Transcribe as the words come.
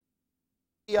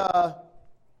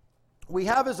we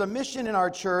have as a mission in our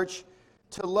church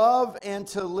to love and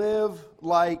to live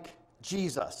like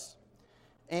Jesus.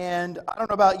 And I don't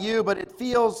know about you, but it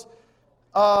feels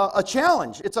a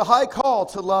challenge. It's a high call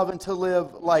to love and to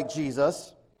live like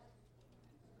Jesus.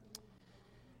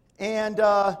 And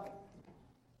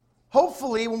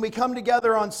hopefully when we come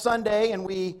together on Sunday and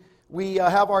we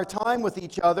have our time with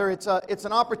each other, it's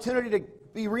an opportunity to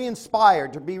be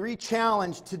re-inspired, to be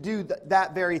re-challenged to do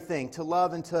that very thing, to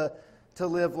love and to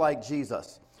live like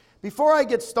Jesus. Before I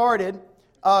get started,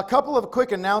 a couple of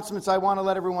quick announcements I want to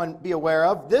let everyone be aware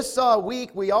of. This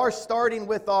week we are starting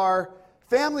with our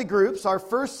family groups, our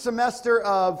first semester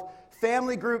of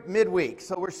family group midweek.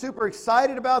 So we're super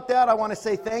excited about that. I want to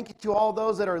say thank you to all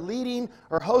those that are leading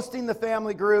or hosting the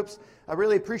family groups. I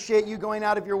really appreciate you going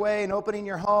out of your way and opening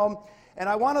your home. And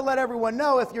I want to let everyone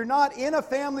know, if you're not in a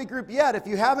family group yet, if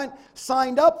you haven't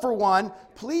signed up for one,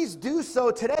 please do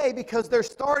so today, because they're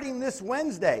starting this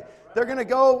Wednesday. They're going to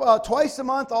go twice a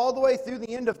month all the way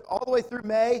through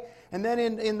May, and then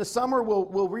in the summer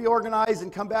we'll reorganize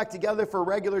and come back together for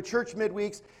regular church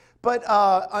midweeks. But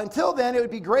until then, it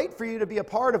would be great for you to be a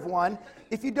part of one.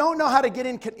 If you don't know how to get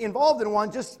involved in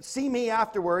one, just see me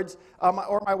afterwards,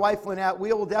 or my wife Lynette.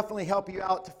 We will definitely help you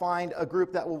out to find a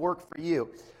group that will work for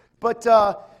you. But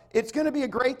it's going to be a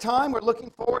great time. We're looking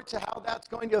forward to how that's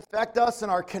going to affect us and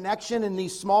our connection in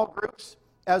these small groups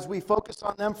as we focus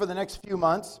on them for the next few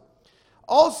months.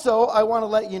 Also, I want to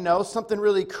let you know something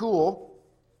really cool.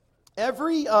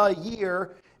 Every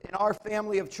year in our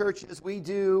family of churches, we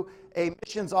do a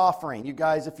missions offering. You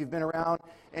guys, if you've been around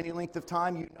any length of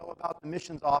time, you know about the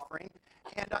missions offering.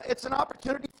 And it's an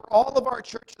opportunity for all of our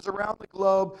churches around the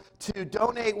globe to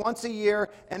donate once a year,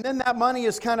 and then that money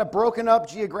is kind of broken up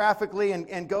geographically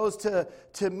and goes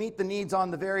to meet the needs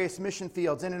on the various mission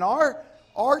fields. And in our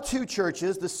two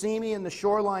churches, the Simi and the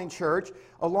Shoreline Church,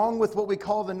 along with what we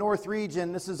call the North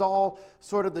Region, this is all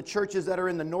sort of the churches that are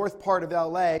in the north part of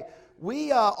LA,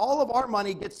 all of our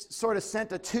money gets sort of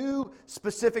sent to two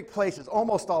specific places,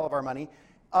 almost all of our money.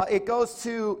 It goes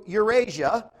to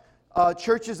Eurasia,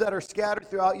 churches that are scattered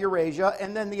throughout Eurasia,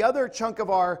 and then the other chunk of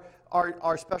our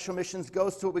special missions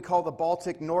goes to what we call the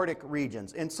Baltic Nordic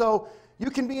regions. And so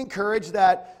you can be encouraged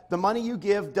that the money you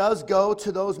give does go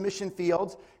to those mission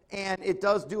fields, and it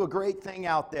does do a great thing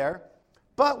out there.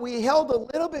 But we held a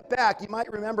little bit back. You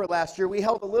might remember last year, we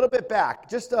held a little bit back,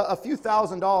 just a few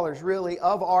 $1,000s really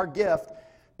of our gift,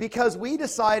 because we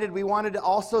decided we wanted to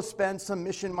also spend some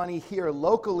mission money here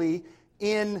locally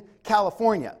in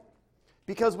California.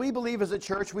 Because we believe as a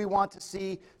church, we want to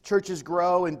see churches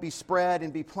grow and be spread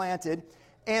and be planted.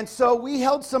 And so we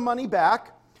held some money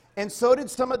back, and so did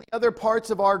some of the other parts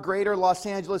of our greater Los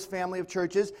Angeles family of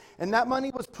churches. And that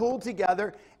money was pooled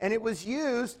together, and it was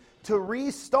used to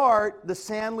restart the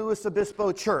San Luis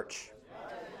Obispo Church.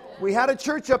 We had a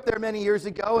church up there many years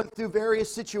ago, and through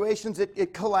various situations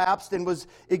it collapsed and was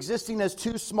existing as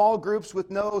two small groups with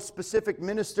no specific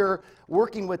minister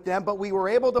working with them. But we were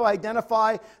able to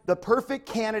identify the perfect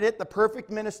candidate, the perfect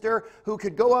minister who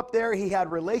could go up there. He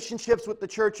had relationships with the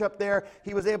church up there.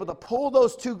 He was able to pull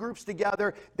those two groups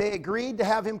together. They agreed to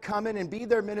have him come in and be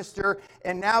their minister.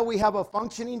 And now we have a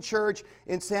functioning church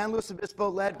in San Luis Obispo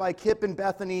led by Kip and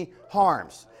Bethany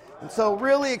Harms. And so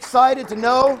really excited to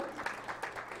know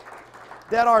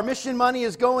that our mission money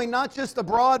is going not just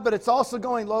abroad, but it's also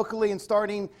going locally and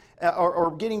starting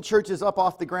or getting churches up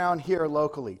off the ground here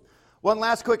locally. One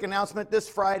last quick announcement. This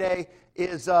Friday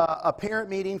is a parent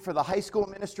meeting for the high school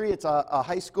ministry. It's a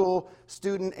high school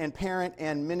student and parent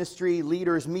and ministry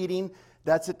leaders meeting.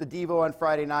 That's at the Devo on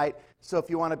Friday night. So if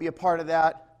you want to be a part of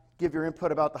that, give your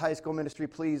input about the high school ministry,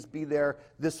 please be there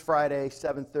this Friday,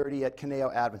 7:30 at Caneo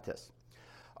Adventist.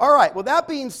 All right, well, that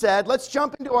being said, let's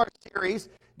jump into our series,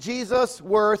 Jesus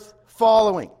Worth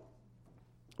Following.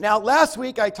 Now, last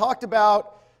week I talked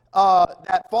about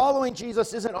that following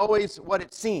Jesus isn't always what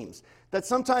it seems, that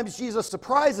sometimes Jesus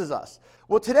surprises us.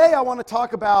 Well, today I want to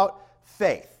talk about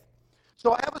faith.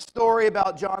 So I have a story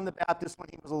about John the Baptist when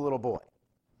he was a little boy.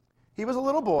 He was a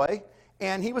little boy,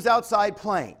 and he was outside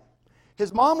playing.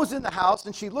 His mom was in the house,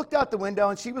 and she looked out the window,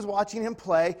 and she was watching him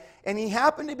play, and he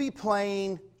happened to be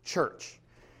playing church.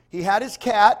 He had his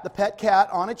cat, the pet cat,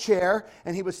 on a chair,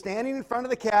 and he was standing in front of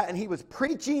the cat, and he was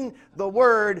preaching the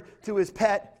word to his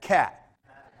pet cat.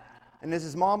 And as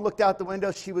his mom looked out the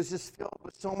window, she was just filled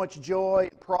with so much joy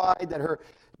and pride that her,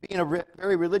 being a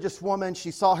very religious woman, she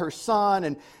saw her son,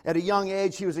 and at a young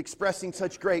age, he was expressing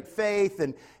such great faith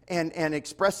and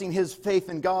expressing his faith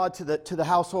in God to the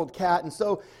household cat. And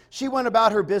so she went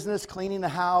about her business, cleaning the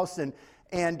house, and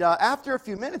And after a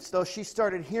few minutes, though, she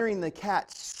started hearing the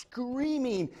cat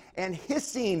screaming and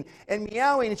hissing and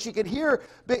meowing. And she could hear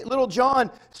little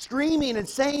John screaming and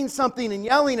saying something and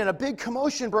yelling, and a big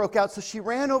commotion broke out. So she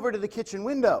ran over to the kitchen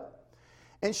window,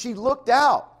 and she looked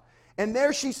out. And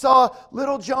there she saw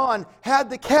little John had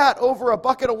the cat over a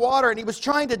bucket of water, and he was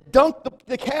trying to dunk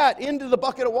the cat into the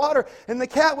bucket of water. And the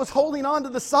cat was holding on to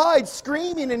the side,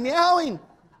 screaming and meowing.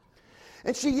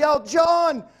 And she yelled,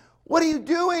 "John, what are you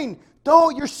doing?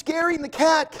 No, you're scaring the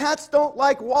cat. Cats don't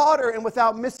like water." And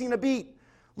without missing a beat,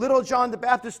 little John the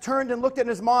Baptist turned and looked at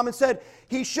his mom and said,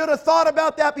 "He should have thought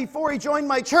about that before he joined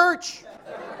my church."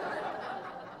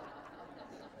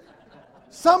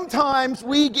 Sometimes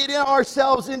we get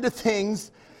ourselves into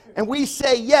things and we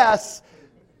say yes,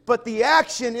 but the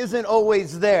action isn't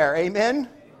always there. Amen?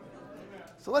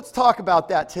 So let's talk about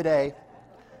that today.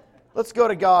 Let's go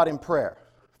to God in prayer.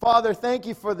 Father, thank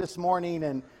you for this morning,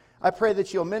 and I pray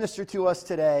that you'll minister to us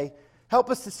today. Help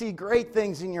us to see great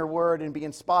things in your word and be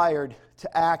inspired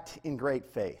to act in great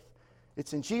faith.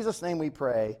 It's in Jesus' name we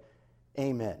pray.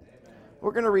 Amen.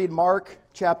 We're going to read Mark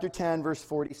chapter 10, verse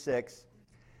 46.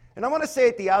 And I want to say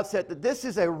at the outset that this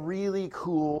is a really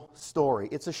cool story.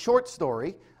 It's a short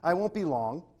story. I won't be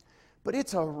long. But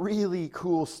it's a really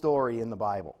cool story in the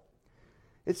Bible.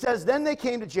 It says, "Then they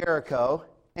came to Jericho,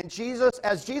 and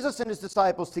as Jesus and his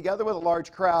disciples, together with a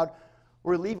large crowd,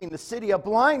 were leaving the city, a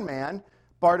blind man,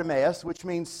 Bartimaeus, which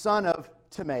means son of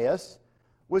Timaeus,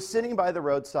 was sitting by the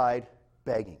roadside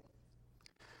begging."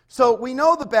 So we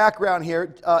know the background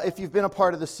here, if you've been a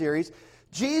part of the series.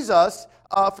 Jesus,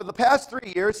 for the past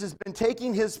 3 years, has been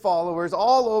taking his followers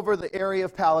all over the area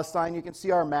of Palestine. You can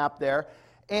see our map there.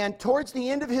 And towards the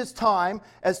end of his time,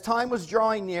 as time was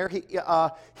drawing near,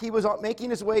 he was making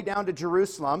his way down to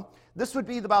Jerusalem. This would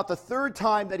be about the third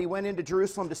time that he went into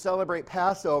Jerusalem to celebrate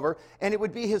Passover, and it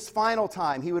would be his final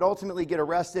time. He would ultimately get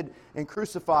arrested and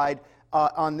crucified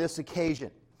on this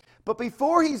occasion. But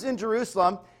before he's in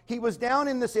Jerusalem, he was down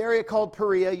in this area called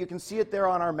Perea. You can see it there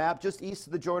on our map, just east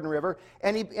of the Jordan River.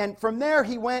 And from there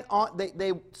he went on.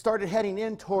 They started heading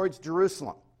in towards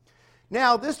Jerusalem.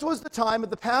 Now, this was the time of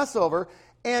the Passover,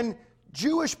 and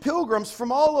Jewish pilgrims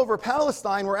from all over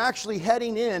Palestine were actually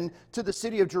heading in to the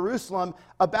city of Jerusalem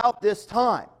about this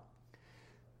time.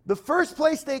 The first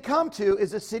place they come to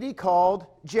is a city called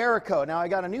Jericho. Now, I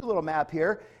got a new little map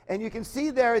here, and you can see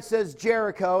there it says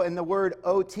Jericho and the word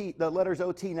OT, the letters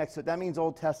OT next to it. That means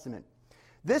Old Testament.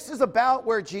 This is about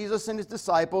where Jesus and his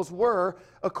disciples were,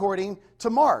 according to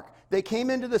Mark. They came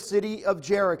into the city of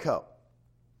Jericho.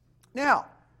 Now,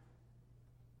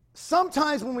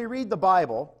 sometimes when we read the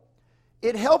Bible,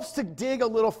 it helps to dig a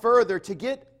little further to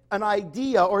get an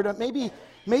idea, or to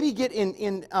maybe get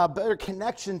in a better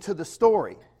connection to the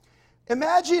story.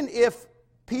 Imagine if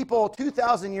people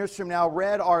 2,000 years from now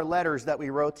read our letters that we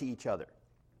wrote to each other.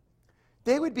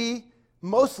 They would be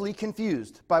mostly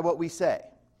confused by what we say.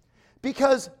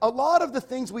 Because a lot of the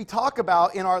things we talk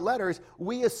about in our letters,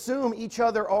 we assume each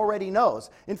other already knows.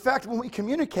 In fact, when we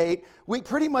communicate, we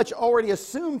pretty much already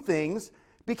assume things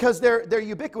because they're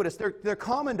ubiquitous, they're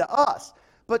common to us.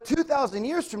 But 2,000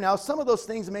 years from now, some of those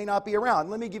things may not be around.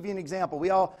 Let me give you an example.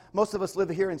 Most of us live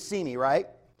here in Simi, right?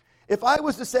 If I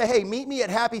was to say, hey, meet me at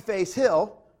Happy Face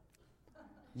Hill,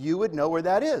 you would know where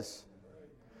that is.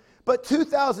 But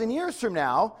 2,000 years from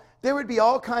now, there would be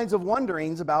all kinds of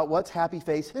wonderings about what's Happy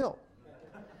Face Hill.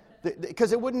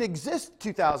 Because it wouldn't exist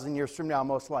 2,000 years from now,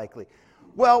 most likely.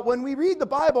 Well, when we read the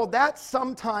Bible, that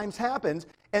sometimes happens,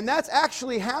 and that's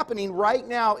actually happening right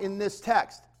now in this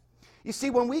text. You see,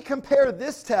 when we compare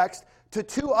this text to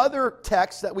two other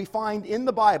texts that we find in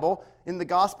the Bible, in the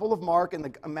Gospel of Mark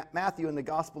and Matthew and the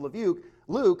Gospel of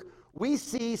Luke, we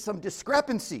see some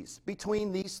discrepancies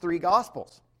between these three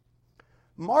Gospels.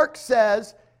 Mark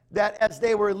says that as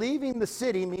they were leaving the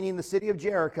city, meaning the city of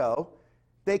Jericho,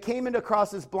 they came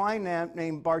across this blind man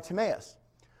named Bartimaeus.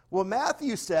 Well,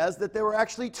 Matthew says that there were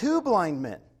actually two blind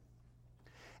men.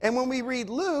 And when we read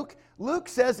Luke, Luke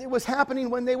says it was happening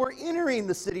when they were entering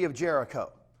the city of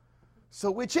Jericho.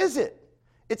 So which is it?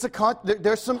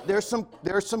 There's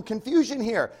some confusion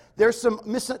here. There's some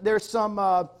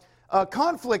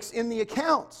conflicts in the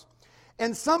accounts.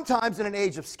 And sometimes in an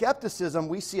age of skepticism,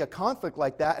 we see a conflict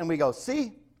like that and we go,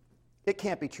 see, it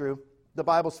can't be true. The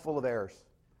Bible's full of errors.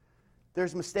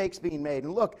 There's mistakes being made.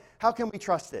 And look, how can we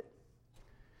trust it?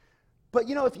 But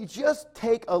if you just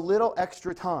take a little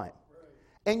extra time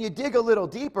and you dig a little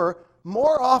deeper,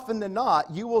 more often than not,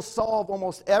 you will solve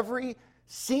almost every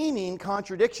seeming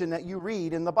contradiction that you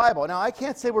read in the Bible. Now, I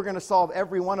can't say we're going to solve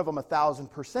every one of them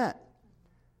 1,000%.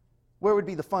 Where would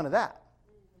be the fun of that?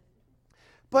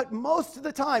 But most of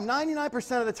the time,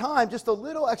 99% of the time, just a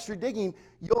little extra digging,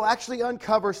 you'll actually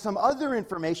uncover some other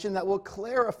information that will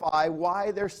clarify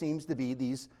why there seems to be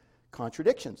these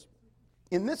contradictions.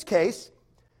 In this case,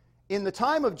 in the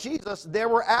time of Jesus, there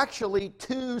were actually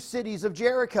 2 cities of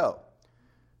Jericho.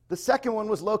 The second one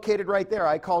was located right there.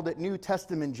 I called it New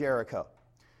Testament Jericho.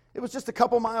 It was just a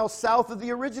couple miles south of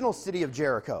the original city of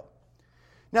Jericho.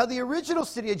 Now, the original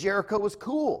city of Jericho was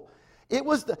cool. It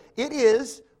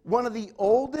is one of the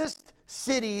oldest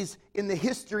cities in the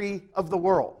history of the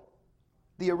world.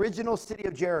 The original city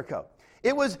of Jericho.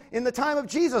 It was, in the time of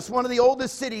Jesus, one of the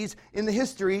oldest cities in the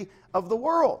history of the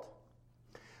world.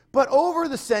 But over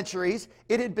the centuries,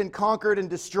 it had been conquered and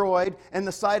destroyed and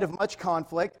the site of much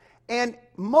conflict, and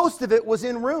most of it was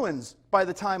in ruins by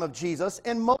the time of Jesus,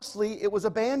 and mostly it was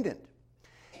abandoned.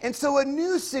 And so a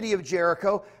new city of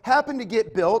Jericho happened to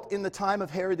get built in the time of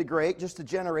Herod the Great, just a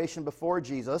generation before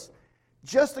Jesus,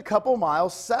 just a couple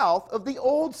miles south of the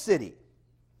old city.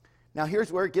 Now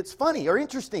here's where it gets funny or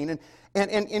interesting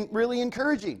and really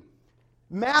encouraging.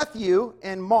 Matthew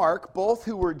and Mark, both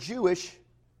who were Jewish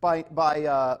by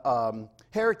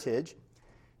heritage,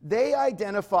 they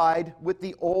identified with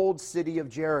the old city of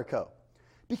Jericho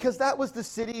because that was the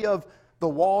city of the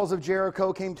walls of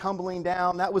Jericho came tumbling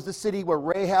down. That was the city where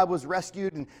Rahab was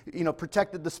rescued and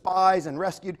protected the spies and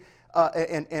rescued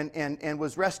and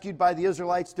was rescued by the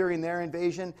Israelites during their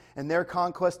invasion and their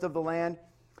conquest of the land.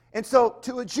 And so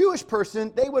to a Jewish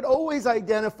person, they would always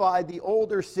identify the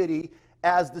older city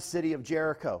as the city of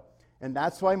Jericho. And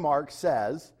that's why Mark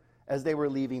says, as they were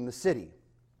leaving the city.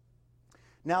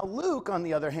 Now Luke, on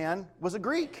the other hand, was a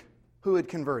Greek who had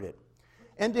converted.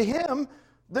 And to him,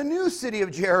 the new city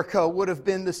of Jericho would have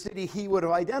been the city he would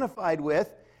have identified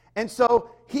with. And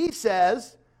so he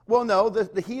says, well, no,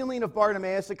 the healing of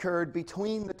Bartimaeus occurred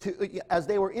between the two, as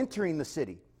they were entering the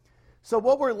city. So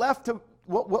what we're left to,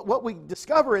 what we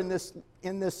discover in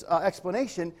this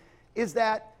explanation is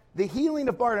that the healing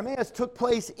of Bartimaeus took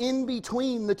place in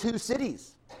between the two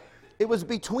cities. It was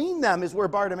between them is where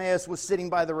Bartimaeus was sitting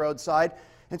by the roadside.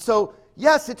 And so,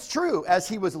 yes, it's true. As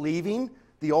he was leaving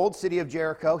the old city of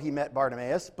Jericho, he met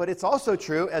Bartimaeus. But it's also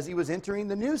true, as he was entering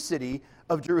the new city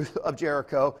of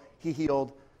Jericho, he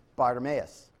healed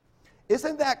Bartimaeus.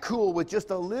 Isn't that cool? With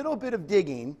just a little bit of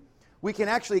digging, we can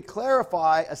actually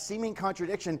clarify a seeming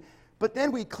contradiction. But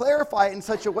then we clarify it in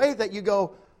such a way that you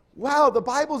go, wow, the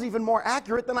Bible's even more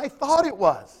accurate than I thought it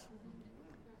was.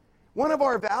 One of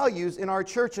our values in our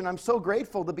church, and I'm so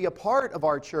grateful to be a part of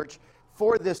our church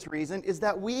for this reason, is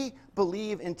that we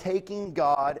believe in taking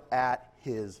God at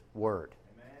His word.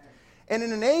 Amen. And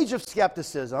in an age of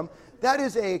skepticism, that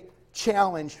is a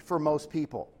challenge for most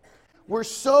people. We're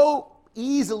so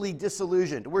easily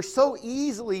disillusioned. We're so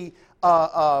easily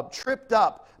tripped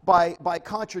up by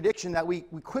contradiction that we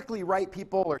quickly write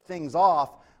people or things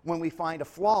off when we find a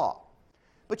flaw.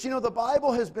 But the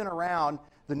Bible has been around,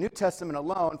 the New Testament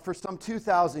alone, for some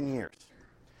 2,000 years.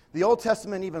 The Old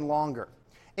Testament even longer.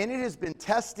 And it has been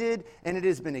tested, and it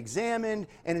has been examined,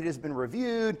 and it has been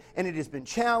reviewed, and it has been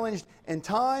challenged, and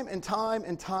time and time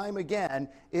and time again,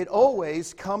 it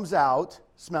always comes out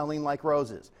smelling like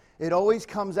roses. It always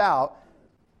comes out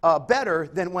better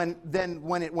than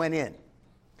when it went in.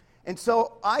 And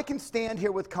so I can stand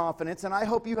here with confidence, and I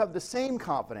hope you have the same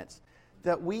confidence,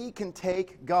 that we can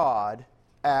take God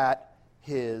at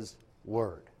His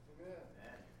word. Amen.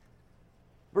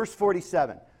 Verse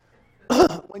 47.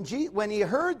 When he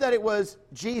heard that it was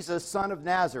Jesus, son of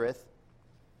Nazareth,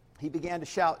 he began to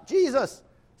shout, Jesus,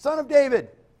 son of David.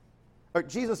 Or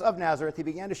Jesus of Nazareth, he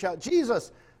began to shout,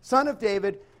 Jesus, son of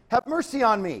David, have mercy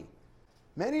on me.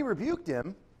 Many rebuked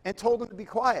him and told him to be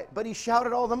quiet, but he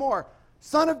shouted all the more,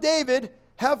 Son of David,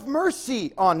 have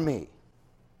mercy on me.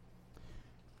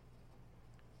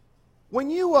 When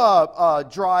you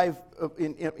drive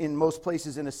in most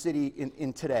places in a city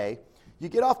in today, you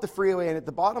get off the freeway, and at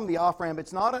the bottom of the off-ramp,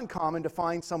 it's not uncommon to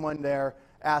find someone there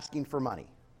asking for money.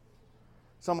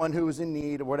 Someone who is in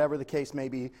need, or whatever the case may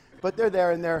be. But they're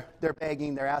there, and they're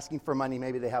begging, they're asking for money.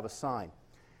 Maybe they have a sign.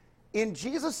 In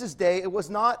Jesus' day, it was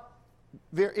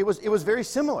very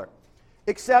similar,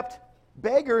 except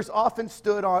beggars often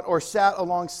stood on or sat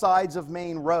along sides of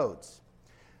main roads.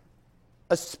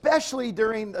 Especially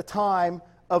during the time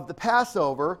of the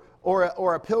Passover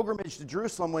or a pilgrimage to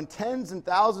Jerusalem, when tens and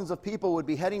thousands of people would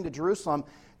be heading to Jerusalem,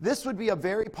 this would be a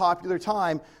very popular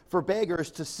time for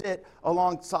beggars to sit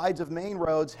along sides of main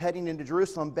roads heading into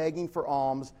Jerusalem, begging for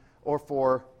alms or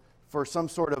for some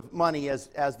sort of money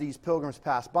as these pilgrims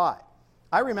passed by.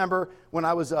 I remember when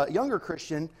I was a younger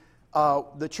Christian,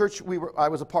 the church I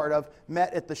was a part of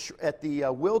met at the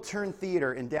Wiltern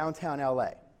Theater in downtown LA.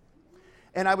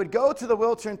 And I would go to the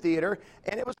Wiltern Theater,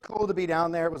 and it was cool to be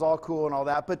down there. It was all cool and all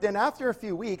that. But then after a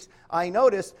few weeks, I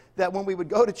noticed that when we would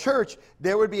go to church,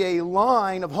 there would be a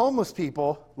line of homeless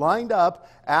people lined up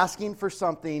asking for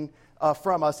something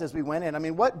from us as we went in. I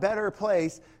mean, what better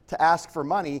place to ask for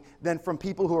money than from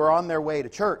people who are on their way to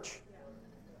church?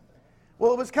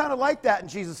 Well, it was kind of like that in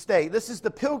Jesus' day. This is the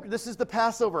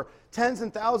Passover. Tens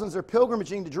and thousands are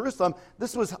pilgrimaging to Jerusalem.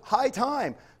 This was high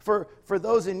time for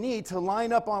those in need to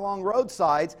line up along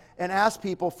roadsides and ask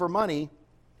people for money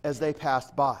as they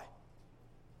passed by.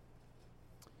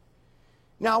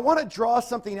 Now, I want to draw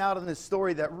something out of this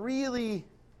story that really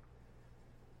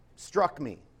struck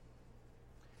me.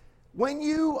 When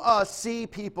you see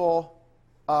people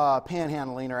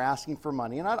panhandling or asking for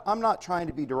money, and I'm not trying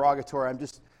to be derogatory, I'm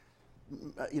just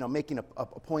making a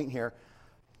point here.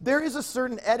 There is a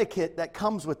certain etiquette that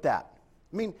comes with that.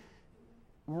 I mean,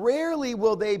 rarely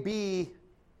will they be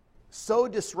so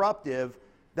disruptive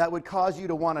that would cause you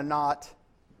to want to not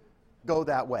go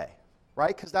that way,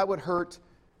 right? Because that would hurt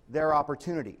their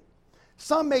opportunity.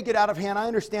 Some may get out of hand. I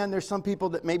understand there's some people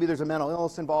that maybe there's a mental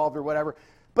illness involved or whatever.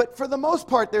 But for the most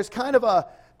part, there's kind of a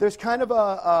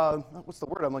what's the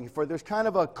word I'm looking for? There's kind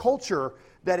of a culture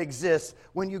that exists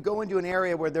when you go into an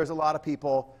area where there's a lot of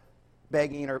people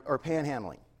begging or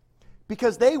panhandling.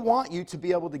 Because they want you to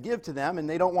be able to give to them and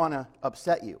they don't want to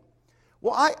upset you.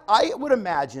 Well, I would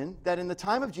imagine that in the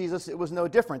time of Jesus, it was no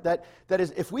different. That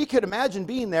is, if we could imagine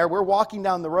being there, we're walking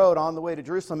down the road on the way to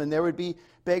Jerusalem, and there would be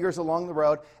beggars along the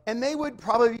road, and they would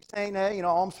probably be saying, hey,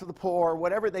 alms for the poor, or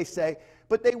whatever they say,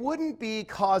 but they wouldn't be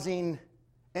causing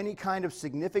any kind of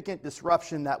significant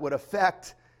disruption that would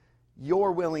affect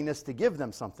your willingness to give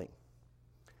them something.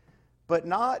 But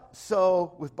not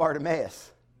so with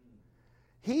Bartimaeus.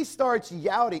 He starts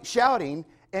shouting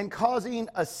and causing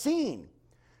a scene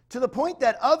to the point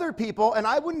that other people, and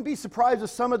I wouldn't be surprised if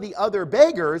some of the other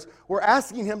beggars were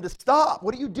asking him to stop.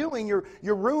 What are you doing? You're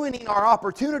ruining our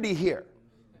opportunity here.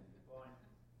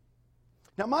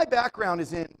 Now, my background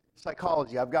is in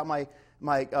psychology. I've got my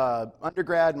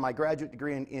undergrad and my graduate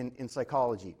degree in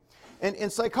psychology.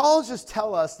 And psychologists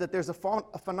tell us that there's a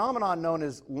phenomenon known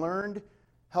as learned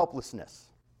helplessness.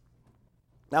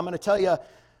 Now, I'm going to tell you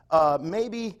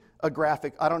maybe a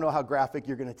graphic. I don't know how graphic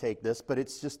you're going to take this, but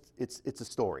it's a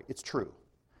story. It's true.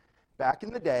 Back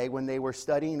in the day when they were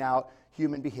studying out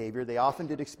human behavior, they often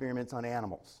did experiments on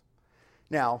animals.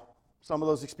 Now, some of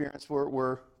those experiments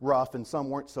were rough and some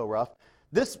weren't so rough.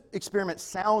 This experiment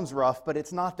sounds rough, but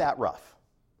it's not that rough,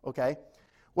 okay?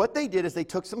 What they did is they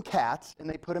took some cats and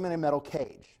they put them in a metal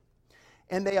cage.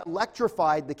 And they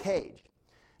electrified the cage.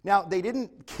 Now, they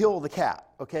didn't kill the cat,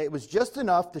 okay? It was just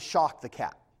enough to shock the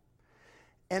cat.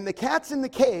 And the cats in the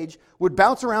cage would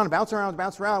bounce around and bounce around and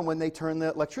bounce around when they turned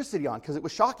the electricity on because it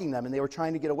was shocking them and they were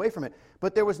trying to get away from it.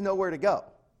 But there was nowhere to go.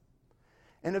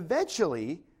 And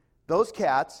eventually, those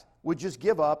cats would just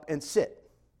give up and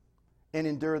sit and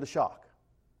endure the shock.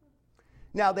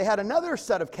 Now, they had another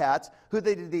set of cats who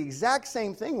they did the exact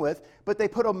same thing with, but they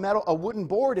put a wooden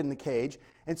board in the cage,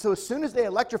 and so as soon as they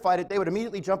electrified it, they would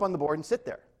immediately jump on the board and sit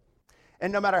there.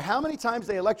 And no matter how many times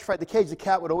they electrified the cage, the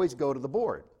cat would always go to the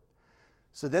board.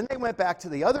 So then they went back to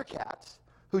the other cats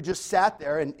who just sat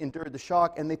there and endured the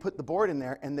shock, and they put the board in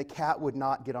there, and the cat would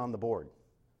not get on the board.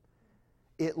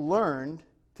 It learned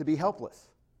to be helpless.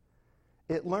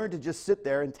 It learned to just sit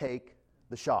there and take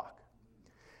the shock.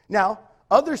 Now,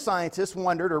 other scientists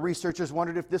wondered, or researchers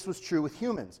wondered, if this was true with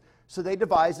humans. So they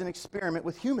devised an experiment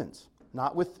with humans,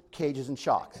 not with cages and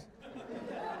shocks.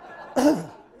 But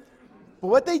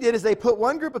what they did is they put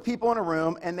one group of people in a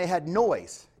room, and they had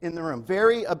noise in the room,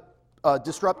 very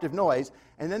disruptive noise,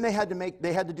 and then they had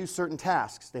to do certain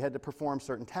tasks. They had to perform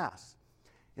certain tasks.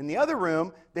 In the other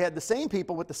room, they had the same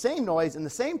people with the same noise and the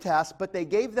same tasks, but they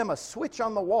gave them a switch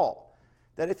on the wall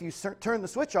that if you turn the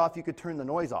switch off, you could turn the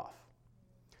noise off.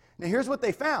 Now, here's what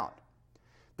they found.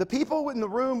 The people in the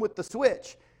room with the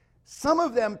switch, some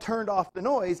of them turned off the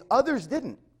noise, others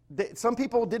didn't. Some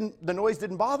people didn't, the noise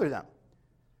didn't bother them.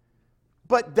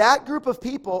 But that group of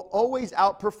people always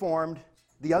outperformed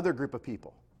the other group of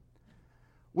people,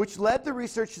 which led the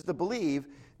researchers to believe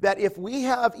that if we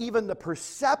have even the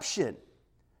perception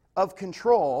of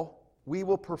control, we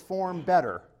will perform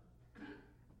better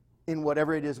in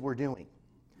whatever it is we're doing.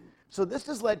 So this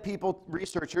has led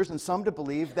researchers, and some to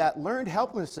believe that learned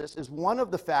helplessness is one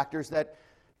of the factors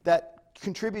that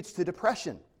contributes to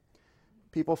depression.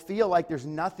 People feel like there's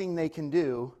nothing they can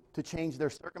do to change their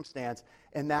circumstance,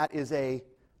 and that is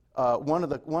one of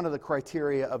the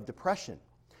criteria of depression.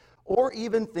 or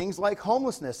even things like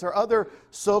homelessness or other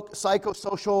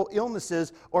psychosocial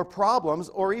illnesses or problems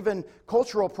or even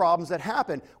cultural problems that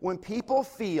happen. When people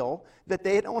feel that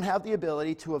they don't have the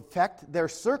ability to affect their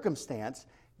circumstance,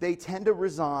 they tend to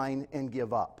resign and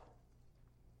give up.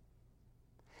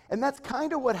 And that's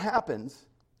kind of what happens,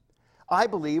 I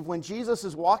believe, when Jesus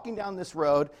is walking down this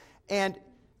road and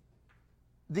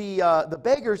the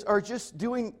beggars are just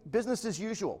doing business as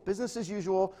usual. Business as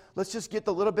usual. Let's just get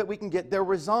the little bit we can get. They're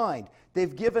resigned.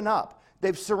 They've given up.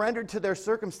 They've surrendered to their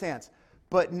circumstance.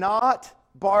 But not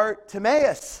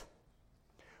Bartimaeus.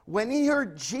 When he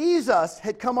heard Jesus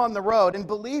had come on the road, and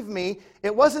believe me,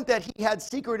 it wasn't that he had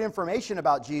secret information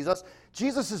about Jesus.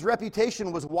 Jesus'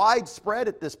 reputation was widespread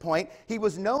at this point. He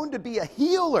was known to be a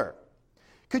healer.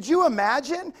 Could you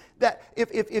imagine that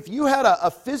if you had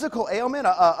a physical ailment,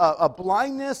 a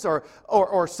blindness,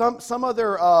 or some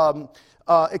other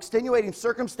extenuating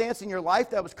circumstance in your life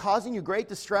that was causing you great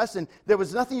distress and there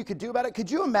was nothing you could do about it?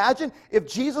 Could you imagine if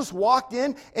Jesus walked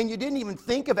in and you didn't even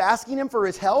think of asking him for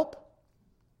his help?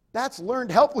 That's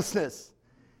learned helplessness.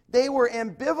 They were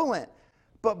ambivalent.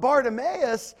 But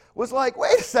Bartimaeus was like,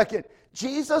 wait a second.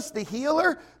 Jesus, the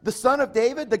healer, the son of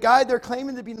David, the guy they're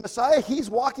claiming to be the Messiah, he's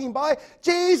walking by.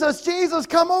 Jesus, Jesus,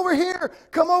 come over here.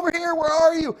 Come over here. Where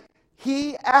are you?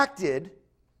 He acted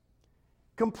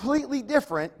completely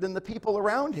different than the people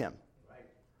around him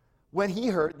when he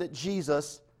heard that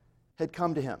Jesus had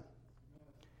come to him.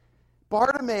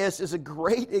 Bartimaeus is a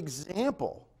great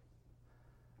example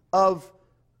of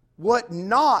what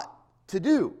not to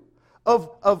do,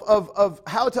 of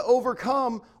how to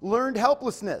overcome learned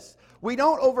helplessness. We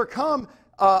don't overcome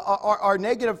our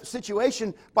negative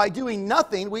situation by doing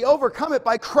nothing. We overcome it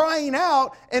by crying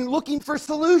out and looking for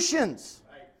solutions.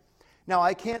 Right. Now,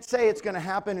 I can't say it's going to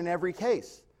happen in every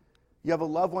case. You have a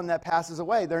loved one that passes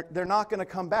away. They're not going to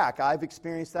come back. I've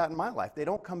experienced that in my life. They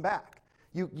don't come back.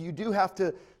 You do have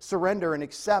to surrender and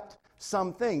accept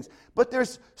some things. But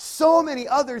there's so many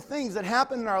other things that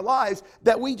happen in our lives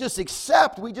that we just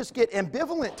accept, we just get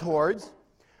ambivalent towards,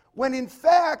 when in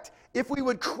fact, if we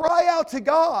would cry out to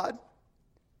God,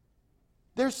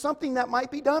 there's something that might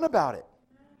be done about it.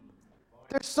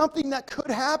 There's something that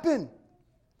could happen.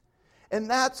 And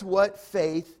that's what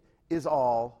faith is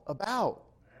all about.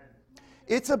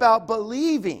 It's about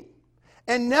believing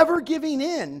and never giving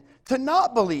in to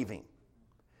not believing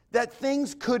that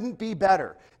things couldn't be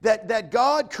better, that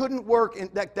God couldn't work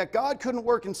that God couldn't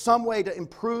work in some way to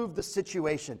improve the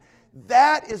situation.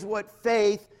 That is what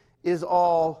faith is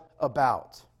all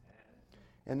about.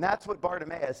 And that's what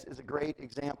Bartimaeus is a great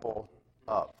example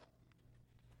of.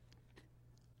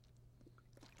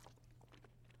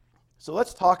 So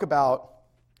let's talk about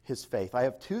his faith. I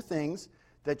have two things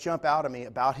that jump out at me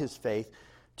about his faith.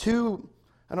 Two,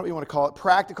 I don't know what you want to call it,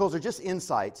 practicals or just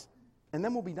insights, and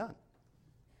then we'll be done.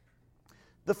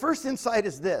 The first insight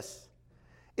is this.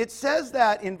 It says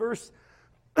that in verse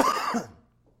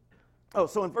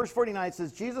in verse 49 it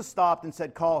says, Jesus stopped and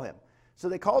said, call him. So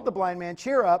they called the blind man,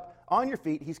 cheer up, on your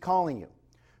feet, he's calling you.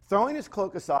 Throwing his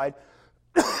cloak aside,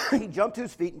 he jumped to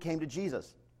his feet and came to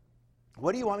Jesus.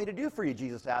 What do you want me to do for you?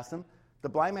 Jesus asked him. The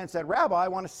blind man said, Rabbi, I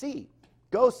want to see.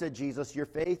 Go, said Jesus, your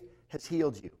faith has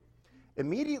healed you.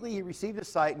 Immediately he received his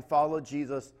sight and followed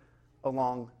Jesus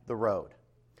along the road.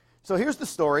 So here's the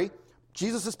story.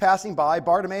 Jesus is passing by.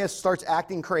 Bartimaeus starts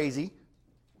acting crazy.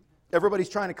 Everybody's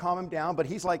trying to calm him down, but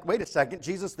he's like, wait a second,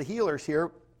 Jesus the healer's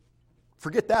here.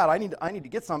 Forget that. I need to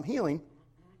get some healing.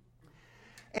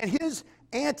 And his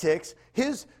antics,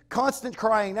 his constant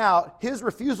crying out, his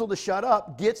refusal to shut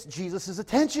up gets Jesus'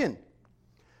 attention.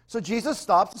 So Jesus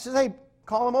stops and says, hey,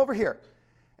 call him over here.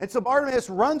 And so Bartimaeus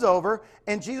runs over,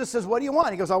 and Jesus says, what do you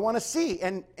want? He goes, I want to see.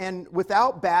 And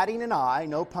without batting an eye,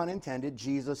 no pun intended,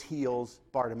 Jesus heals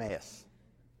Bartimaeus.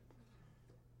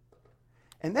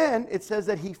 And then it says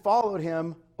that he followed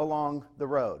him along the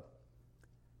road.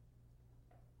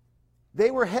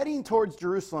 They were heading towards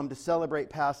Jerusalem to celebrate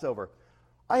Passover.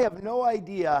 I have no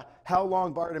idea how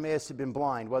long Bartimaeus had been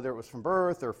blind, whether it was from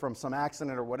birth or from some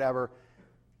accident or whatever.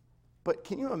 But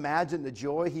can you imagine the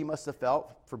joy he must have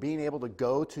felt for being able to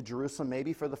go to Jerusalem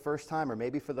maybe for the first time or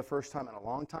maybe for the first time in a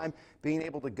long time, being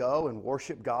able to go and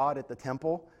worship God at the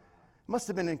temple? It must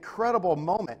have been an incredible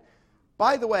moment.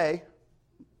 By the way,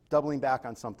 doubling back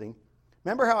on something,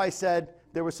 remember how I said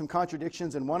there were some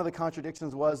contradictions, and one of the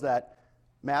contradictions was that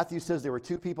Matthew says there were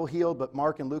two people healed, but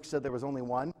Mark and Luke said there was only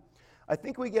one? I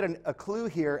think we get a clue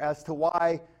here as to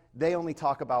why they only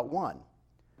talk about one.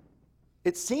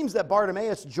 It seems that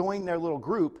Bartimaeus joined their little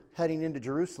group heading into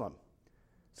Jerusalem.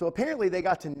 So apparently they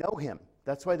got to know him.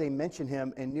 That's why they mentioned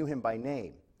him and knew him by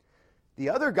name.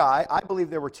 The other guy, I believe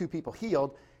there were two people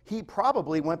healed. he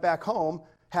probably went back home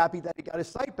happy that he got his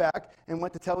sight back and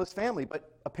went to tell his family,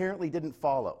 but apparently didn't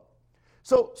follow.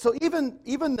 So even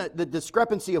the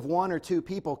discrepancy of one or two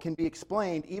people can be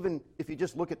explained even if you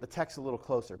just look at the text a little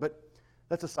closer. But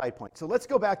that's a side point. So let's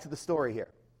go back to the story here.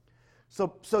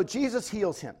 So Jesus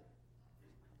heals him.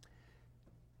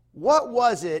 What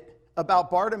was it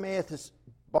about Bartimaeus'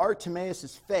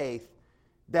 faith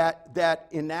that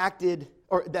enacted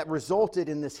or that resulted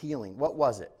in this healing? What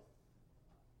was it?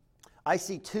 I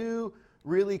see two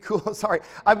really cool. Sorry,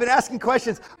 I've been asking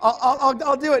questions.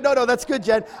 I'll do it. No, that's good,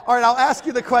 Jen. All right, I'll ask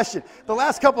you the question. The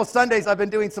last couple of Sundays, I've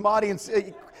been doing some audience.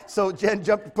 So Jen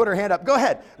put her hand up. Go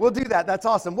ahead. We'll do that. That's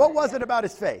awesome. What was it about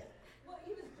his faith? Well,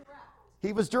 he was direct.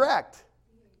 He was direct.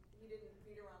 He didn't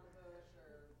beat around the bush,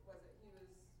 or was it?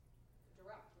 He was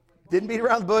direct. Didn't beat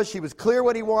around the bush. He was clear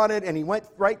what he wanted, and he went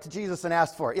right to Jesus and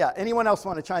asked for it. Yeah. Anyone else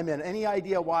want to chime in? Any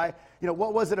idea why?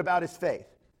 What was it about his faith?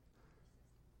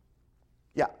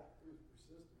 Yeah.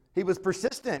 He was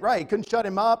persistent, right? He couldn't shut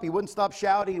him up. He wouldn't stop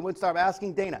shouting. He wouldn't stop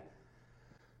asking. Dana.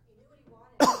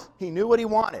 He knew what he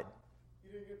wanted. He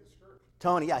didn't get discouraged.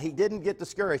 Tony, yeah, he didn't get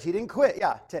discouraged. He didn't quit.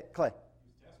 Yeah, Clay.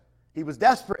 He was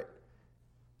desperate.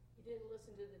 He didn't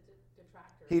listen to the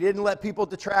detractors. He didn't let people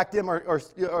detract him or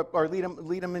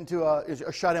lead him into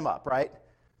or shut him up, right?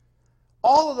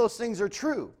 All of those things are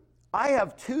true. I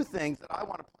have two things that I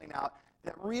want to point out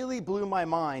that really blew my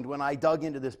mind when I dug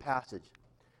into this passage.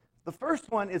 The first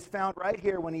one is found right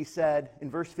here when he said in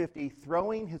verse 50,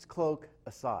 throwing his cloak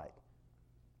aside.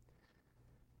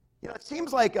 It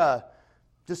seems like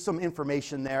just some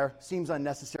information there, seems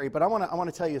unnecessary, but I want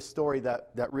to tell you a story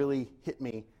that really hit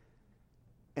me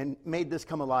and made this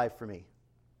come alive for me.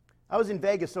 I was in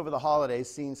Vegas over the holidays,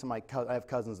 seeing I have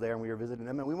cousins there, and we were visiting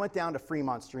them, and we went down to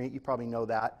Fremont Street. You probably know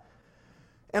that.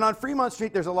 And on Fremont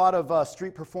Street, there's a lot of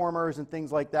street performers and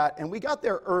things like that, and we got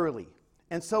there early.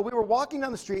 And so we were walking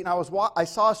down the street, and I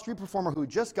saw a street performer who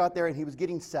just got there, and he was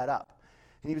getting set up.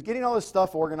 And he was getting all this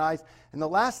stuff organized, and the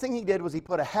last thing he did was he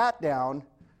put a hat down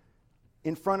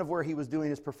in front of where he was doing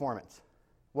his performance.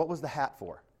 What was the hat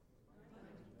for?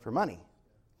 For money.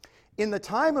 In the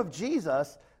time of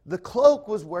Jesus, the cloak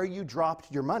was where you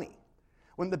dropped your money.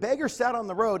 When the beggar sat on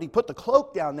the road, he put the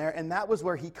cloak down there, and that was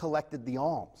where he collected the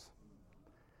alms.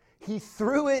 He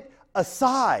threw it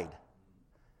aside.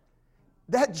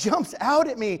 That jumps out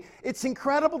at me. It's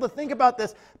incredible to think about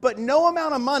this, but no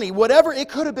amount of money, whatever, it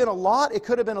could have been a lot, it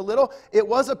could have been a little. It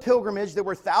was a pilgrimage. There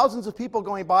were thousands of people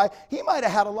going by. He might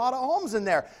have had a lot of alms in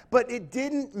there, but it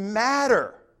didn't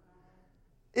matter.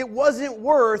 It wasn't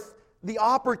worth the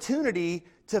opportunity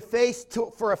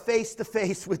for a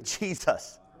face-to-face with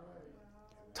Jesus.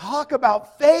 Talk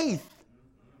about faith.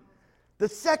 The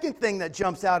second thing that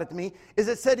jumps out at me is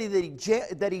it said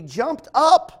that he jumped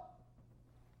up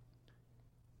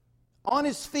on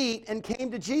his feet and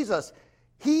came to Jesus.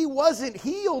 He wasn't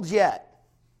healed yet.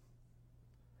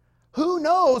 Who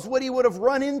knows what he would have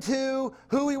run into,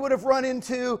 who he would have run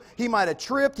into. He might have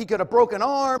tripped. He could have broken an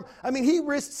arm. I mean, he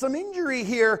risked some injury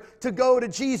here to go to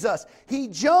Jesus. He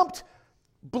jumped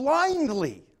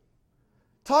blindly.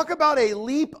 Talk about a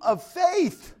leap of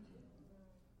faith.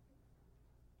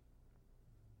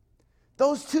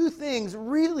 Those two things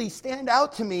really stand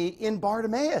out to me in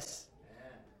Bartimaeus.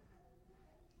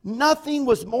 Nothing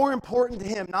was more important to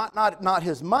him, not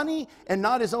his money and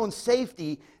not his own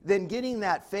safety, than getting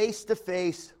that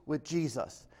face-to-face with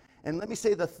Jesus. And let me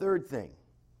say the third thing.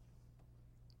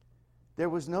 There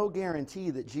was no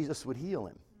guarantee that Jesus would heal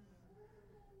him.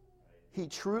 He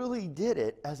truly did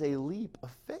it as a leap of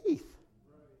faith.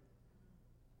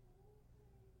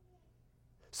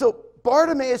 So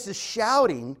Bartimaeus'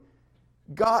 shouting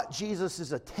got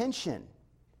Jesus' attention.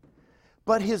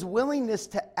 But his willingness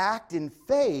to act in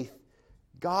faith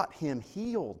got him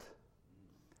healed.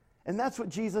 And that's what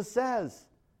Jesus says.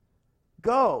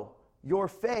 Go, your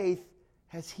faith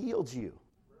has healed you.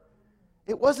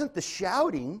 It wasn't the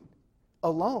shouting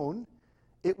alone.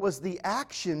 It was the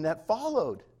action that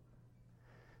followed.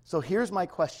 So here's my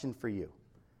question for you.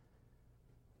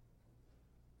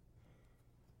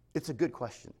 It's a good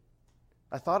question.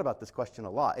 I thought about this question a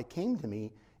lot. It came to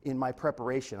me in my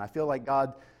preparation. I feel like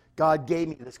God gave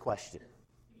me this question.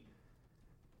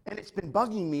 And it's been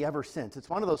bugging me ever since. It's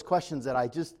one of those questions that I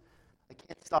can't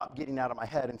stop getting out of my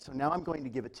head. And so now I'm going to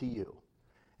give it to you.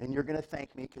 And you're going to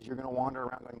thank me because you're going to wander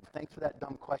around going, thanks for that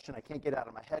dumb question. I can't get it out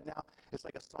of my head now. It's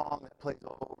like a song that plays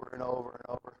over and over and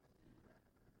over.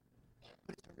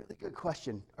 But it's a really good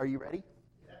question. Are you ready?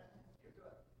 Yeah, you're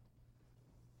good.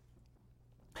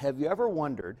 Have you ever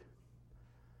wondered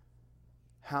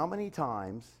how many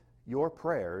times your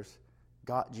prayers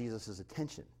got Jesus'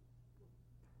 attention?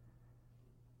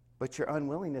 But your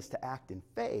unwillingness to act in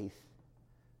faith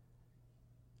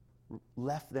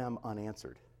left them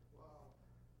unanswered.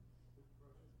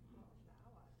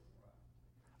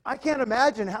 I can't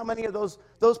imagine how many of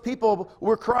those people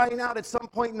were crying out at some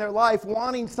point in their life,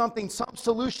 wanting something, some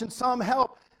solution, some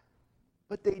help,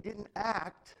 but they didn't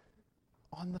act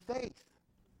on the faith.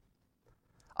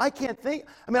 I can't think,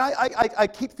 I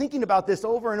keep thinking about this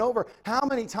over and over. How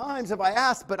many times have I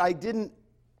asked, but I didn't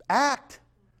act?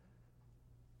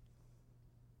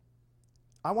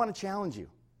 I want to challenge you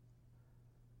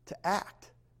to act.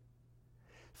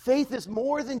 Faith is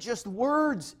more than just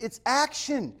words, it's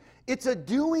action. It's a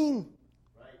doing.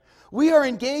 Right. We are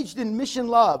engaged in mission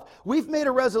love. We've made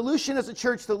a resolution as a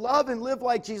church to love and live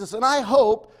like Jesus. And I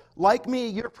hope, like me,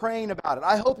 you're praying about it.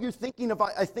 I hope you're thinking of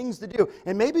things to do.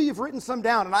 And maybe you've written some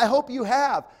down, and I hope you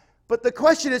have. But the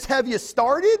question is, have you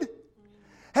started?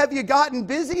 Have you gotten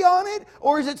busy on it?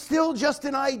 Or is it still just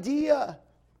an idea?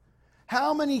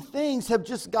 How many things have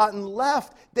just gotten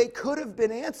left? They could have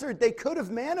been answered. They could have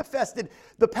manifested.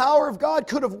 The power of God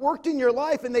could have worked in your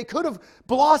life, and they could have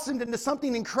blossomed into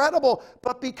something incredible.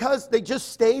 But because they just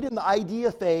stayed in the idea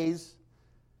phase,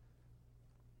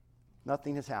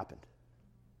 nothing has happened.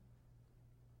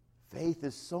 Faith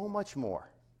is so much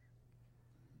more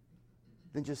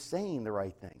than just saying the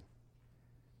right thing.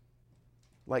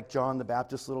 Like John the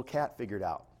Baptist's little cat figured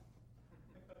out.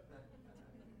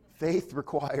 Faith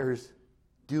requires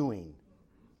doing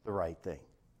the right thing.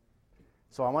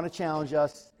 So I want to challenge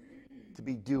us to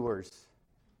be doers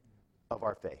of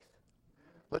our faith.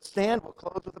 Let's stand. We'll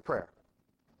close with a prayer.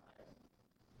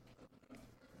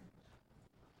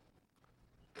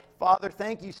 Father,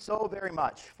 thank you so very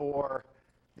much for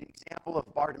the example of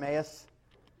Bartimaeus,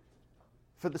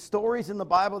 for the stories in the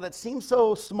Bible that seem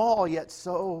so small yet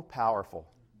so powerful.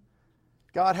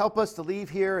 God, help us to leave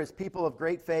here as people of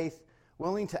great faith,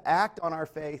 willing to act on our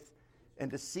faith and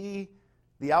to see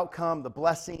the outcome, the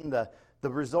blessing, the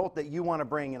result that you want to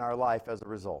bring in our life as a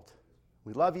result.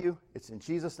 We love you. It's in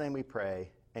Jesus' name we pray.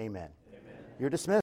 Amen. Amen. You're dismissed.